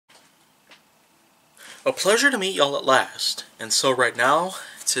A pleasure to meet y'all at last. And so right now,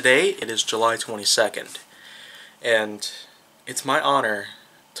 today it is July 22nd. And it's my honor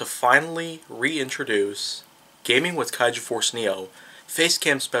to finally reintroduce Gaming with KaijuForceNeo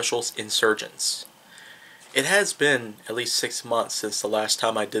Facecam Specials Insurgence. It has been at least 6 months since the last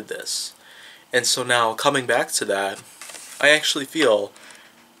time I did this. And so now, coming back to that, I actually feel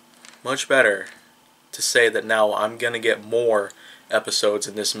much better to say that now I'm going to get more episodes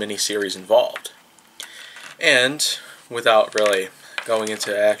in this mini-series involved. And without really going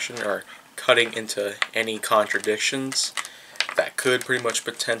into action or cutting into any contradictions that could pretty much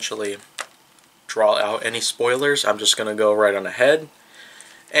potentially draw out any spoilers, I'm just going to go right on ahead.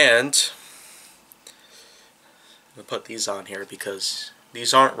 And I'm going to put these on here because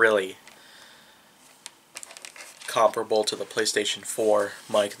these aren't really comparable to the PlayStation 4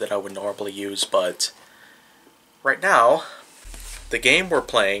 mic that I would normally use, but right now the game we're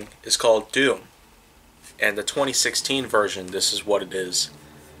playing is called Doom, and the 2016 version, this is what it is.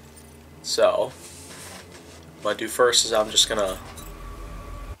 So what I do first is I'm just gonna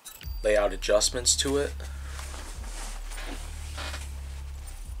lay out adjustments to it,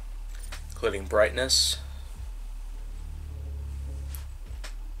 including brightness,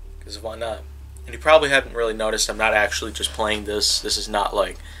 because why not? And you probably haven't really noticed I'm not actually just playing this. This is not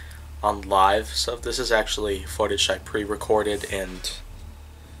like on live stuff. This is actually footage I pre-recorded, and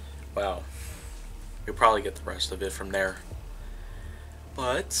wow, you'll probably get the rest of it from there.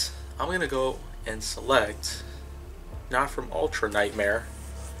 But I'm gonna go and select not from Ultra Nightmare,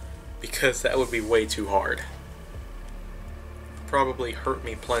 because that would be way too hard. Probably Hurt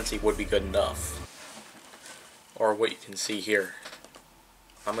Me Plenty would be good enough, or what you can see here.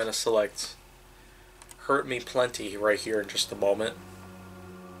 I'm gonna select Hurt Me Plenty right here in just a moment.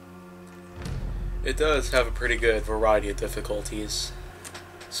 It does have a pretty good variety of difficulties,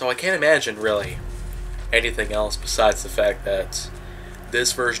 so I can't imagine really anything else besides the fact that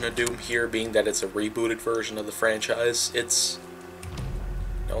this version of Doom here, being that it's a rebooted version of the franchise, it's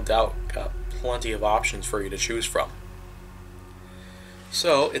no doubt got plenty of options for you to choose from.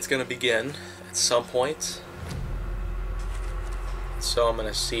 So it's going to begin at some point. So I'm going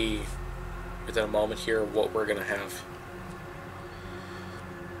to see within a moment here what we're going to have.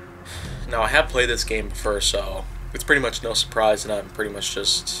 Now, I have played this game before, so it's pretty much no surprise that I'm pretty much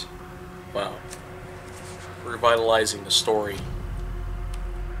just, wow, revitalizing the story.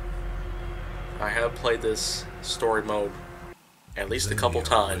 I have played this story mode at least a couple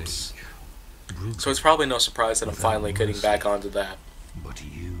times, so it's probably no surprise that I'm finally getting back onto that.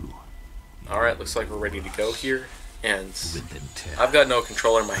 Alright, looks like we're ready to go here, and I've got no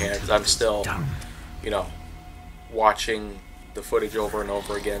controller in my hands. I'm still, you know, watching the footage over and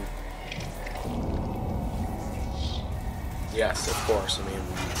over again. Yes, of course. I mean,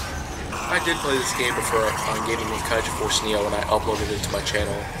 I did play this game before on Gaming with KaijuForceNeo when I uploaded it to my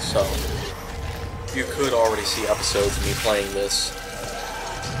channel, so you could already see episodes of me playing this.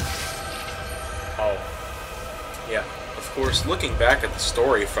 Oh, yeah. Of course, looking back at the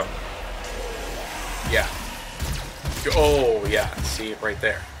story from, yeah. Oh, yeah. See it right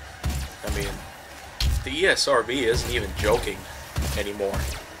there. I mean, the ESRB isn't even joking anymore.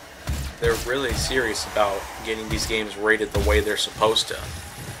 They're really serious about getting these games rated the way they're supposed to.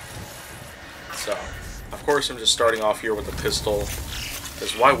 So, of course, I'm just starting off here with a pistol,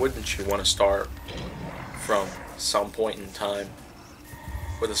 because why wouldn't you want to start from some point in time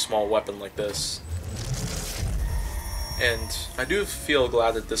with a small weapon like this? And I do feel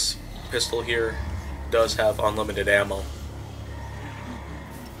glad that this pistol here does have unlimited ammo.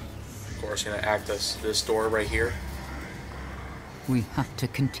 Of course, I'm going to access this door right here. We have to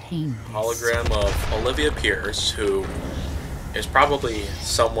contain this. Hologram of Olivia Pierce, who is probably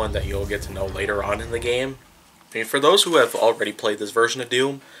someone that you'll get to know later on in the game. I mean, for those who have already played this version of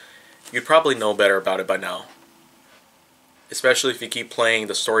Doom, you'd probably know better about it by now. Especially if you keep playing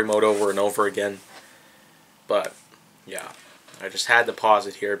the story mode over and over again. But, yeah. I just had to pause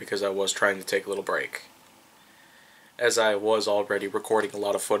it here because I was trying to take a little break, as I was already recording a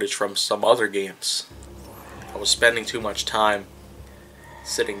lot of footage from some other games. I was spending too much time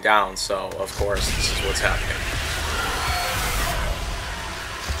sitting down, so of course this is what's happening.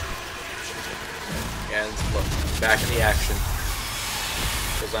 And look, back in the action,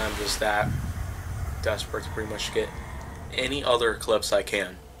 because I'm just that desperate to pretty much get any other clips I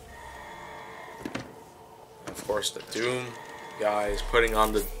can. Of course, the Doom guy is putting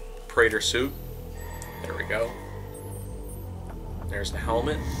on the Praetor suit. There we go. There's the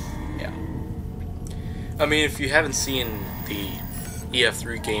helmet. Yeah. I mean, if you haven't seen the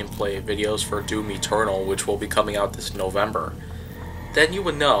EF3 gameplay videos for Doom Eternal, which will be coming out this November, then you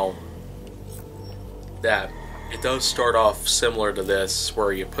would know that it does start off similar to this,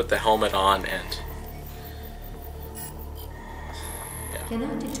 where you put the helmet on and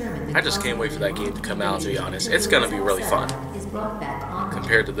I just can't wait for that game to come out, to be honest. It's gonna be really fun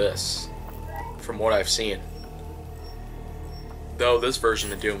compared to this, from what I've seen. Though this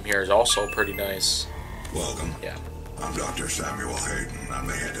version of Doom here is also pretty nice. Welcome. Yeah. I'm Dr. Samuel Hayden. I'm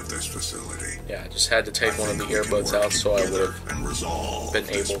the head of this facility. Yeah, I just had to take one of the earbuds out so I would have been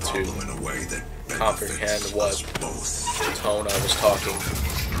able to comprehend what tone I was talking.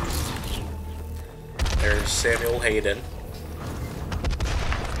 There's Samuel Hayden.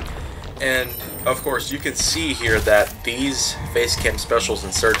 And, of course, you can see here that these Facecam Specials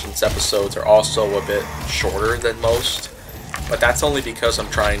Insurgence episodes are also a bit shorter than most. But that's only because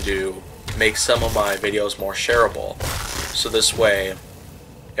I'm trying to make some of my videos more shareable. So this way,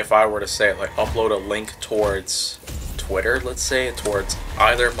 if I were to say, like, upload a link towards Twitter, let's say, towards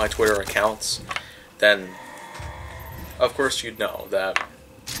either of my Twitter accounts, then, of course, you'd know that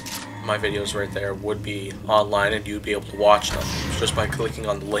my videos right there would be online and you'd be able to watch them just by clicking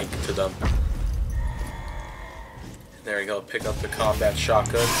on the link to them. There you go, pick up the combat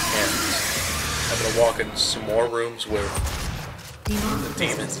shotgun, and I'm going to walk into some more rooms with the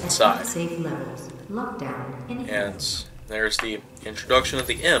demons inside. And there's the introduction of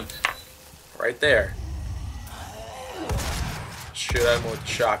the imp right there. Shoot at him with the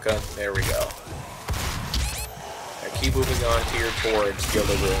shotgun. There we go. I keep moving on here towards the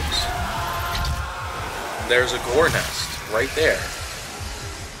other rooms. And there's a gore nest right there.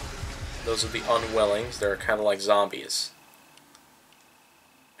 Those are the unwillings. They're kind of like zombies.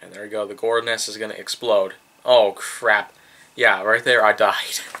 And there we go. The gore nest is going to explode. Oh, crap. Yeah, right there I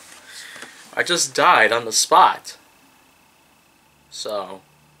died. I just died on the spot. So,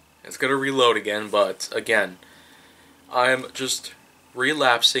 it's going to reload again, but again, I'm just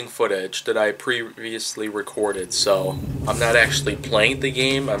relapsing footage that I previously recorded, so I'm not actually playing the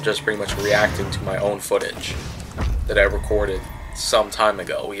game, I'm just pretty much reacting to my own footage that I recorded some time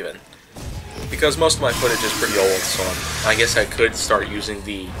ago even. Because most of my footage is pretty old, so I guess I could start using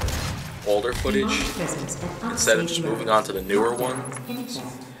the older footage instead of just moving on to the newer one.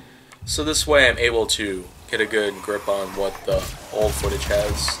 So this way I'm able to get a good grip on what the old footage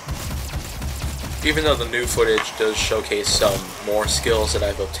has. Even though the new footage does showcase some more skills that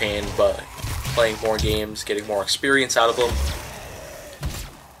I've obtained by playing more games, getting more experience out of them.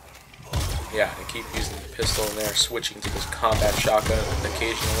 Yeah, I keep using the pistol in there, switching to this combat shotgun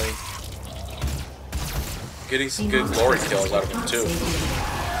occasionally. Getting some good glory kills out of them too.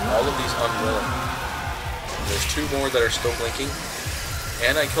 All of these unwilling. There's two more that are still blinking.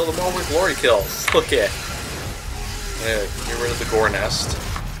 And I killed them all with glory kills. Look at. Get rid of the gore nest.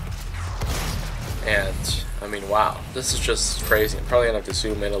 And, I mean, wow. This is just crazy. I'm probably going to have to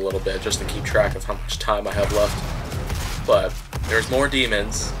zoom in a little bit just to keep track of how much time I have left. But there's more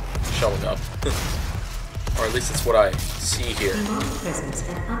demons showing up. Or at least it's what I see here.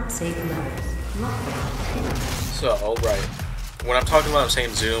 So, alright. When I'm talking about I'm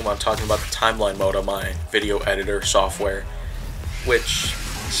saying zoom, I'm talking about the timeline mode on my video editor software, which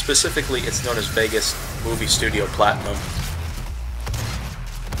specifically it's known as Vegas Movie Studio Platinum.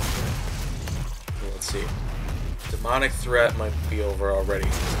 Let's see. Demonic threat might be over already.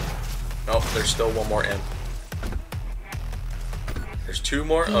 Nope, there's still one more imp. There's two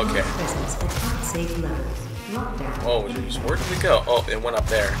more? Okay. Oh, jeez. Where did it go? Oh, it went up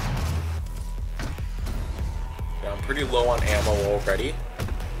there. Yeah, I'm pretty low on ammo already.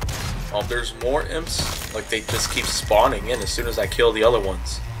 Oh, there's more imps. Like, they just keep spawning in as soon as I kill the other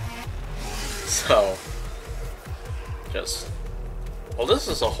ones. So, just... Well, this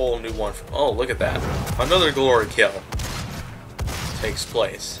is a whole new one. Oh, look at that. Another glory kill takes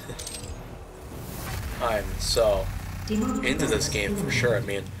place. I'm so into this game for sure. I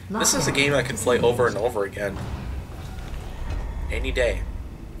mean, this is a game I can play over and over again. Any day.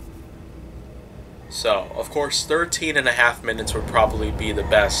 So, of course, 13.5 minutes would probably be the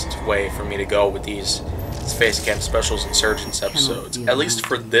best way for me to go with these Facecam Specials Insurgence episodes. At least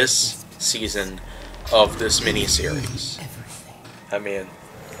for this season of this mini-series. I mean,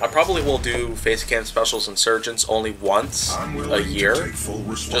 I probably will do Facecam Specials Insurgence only once a year,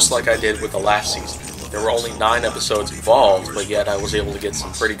 just like I did with the last season. There were only 9 episodes involved, but yet I was able to get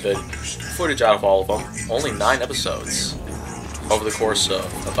some pretty good footage out of all of them. Only 9 episodes over the course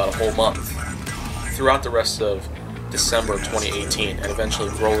of about a whole month, throughout the rest of December 2018, and eventually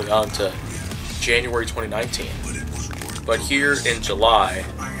rolling on to January 2019. But here in July,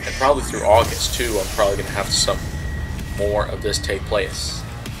 and probably through August too, I'm probably going to have some more of this take place.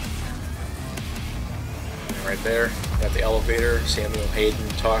 Right there. At the elevator, Samuel Hayden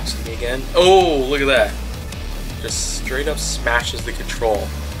talks to me again. Oh, look at that. Just straight up smashes the control.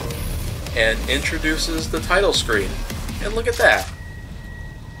 And introduces the title screen. And look at that.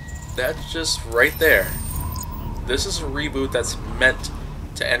 That's just right there. This is a reboot that's meant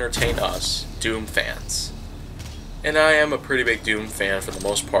to entertain us, Doom fans. And I am a pretty big Doom fan for the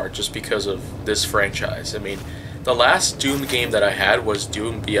most part, just because of this franchise. I mean, the last Doom game that I had was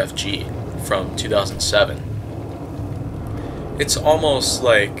Doom BFG from 2007. It's almost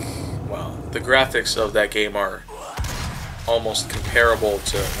like, well, the graphics of that game are almost comparable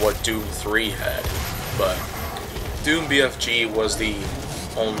to what Doom 3 had, but Doom BFG was the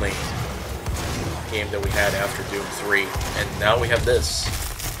only game that we had after Doom 3, and now we have this.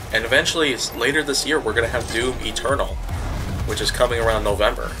 And eventually, later this year, we're going to have Doom Eternal, which is coming around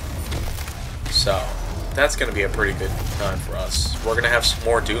November. So, that's going to be a pretty good time for us. We're going to have some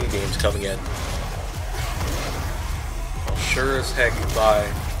more Doom games coming in. I'll sure as heck buy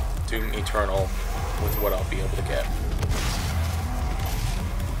Doom Eternal with what I'll be able to get.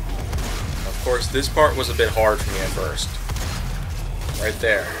 Of course, this part was a bit hard for me at first. Right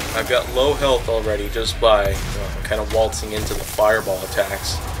there. I've got low health already just by kind of waltzing into the fireball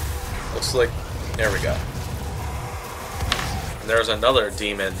attacks. Looks like... there we go. And there's another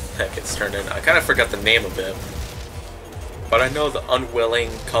demon that gets turned in. I kind of forgot the name of it. But I know the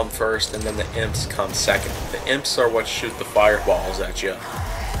Unwilling come first and then the Imps come second. The Imps are what shoot the fireballs at you.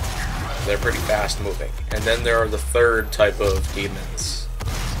 They're pretty fast moving. And then there are the third type of demons.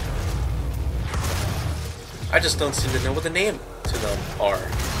 I just don't seem to know what the name to them are.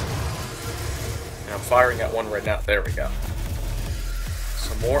 And I'm firing at one right now. There we go.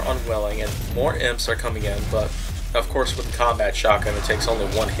 So more Unwilling and more Imps are coming in, but of course with the combat shotgun it takes only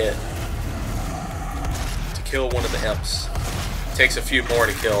one hit to kill one of the Imps. It takes a few more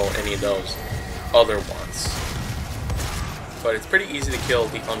to kill any of those other ones. But it's pretty easy to kill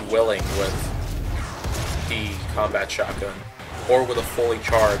the Unwilling with the combat shotgun or with a fully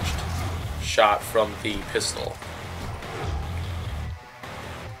charged shot from the pistol.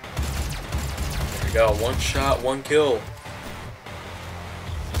 There you go, one shot, one kill.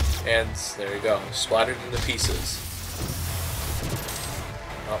 And there you go, splattered into pieces.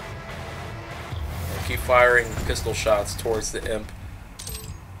 Oh. And keep firing pistol shots towards the Imp.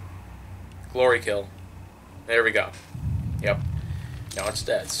 Glory kill. There we go. Yep. Now it's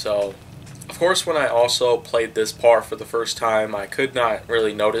dead. So, of course, when I also played this part for the first time, I could not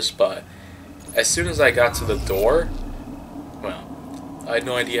really notice, but as soon as I got to the door, well, I had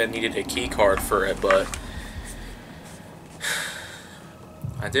no idea I needed a key card for it, but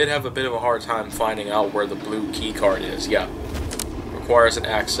I did have a bit of a hard time finding out where the blue key card is. Yeah, requires an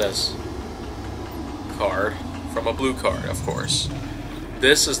access card from a blue card, of course.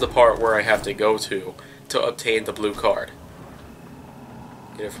 This is the part where I have to go to obtain the blue card.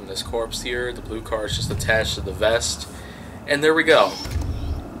 Get it from this corpse here. The blue card is just attached to the vest. And there we go.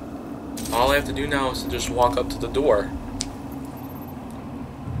 All I have to do now is to just walk up to the door.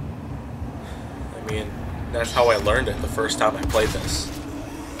 I mean, that's how I learned it the first time I played this.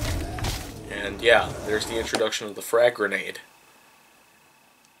 And yeah, there's the introduction of the frag grenade.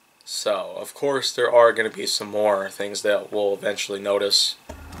 So, of course, there are going to be some more things that we'll eventually notice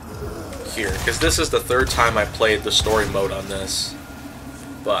here. Because this is the third time I played the story mode on this.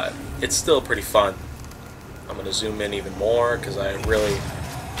 But it's still pretty fun. I'm going to zoom in even more because I really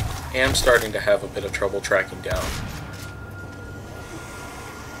am starting to have a bit of trouble tracking down.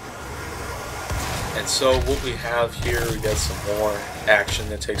 And so what we have here, we got some more action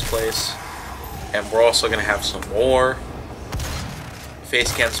that takes place. And we're also going to have some more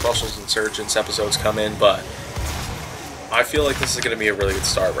Facecam Specials Insurgence episodes come in, but I feel like this is going to be a really good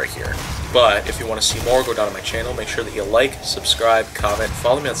start right here. But if you want to see more, go down to my channel. Make sure that you like, subscribe, comment,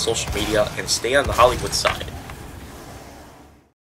 follow me on social media, and stay on the Hollywood side.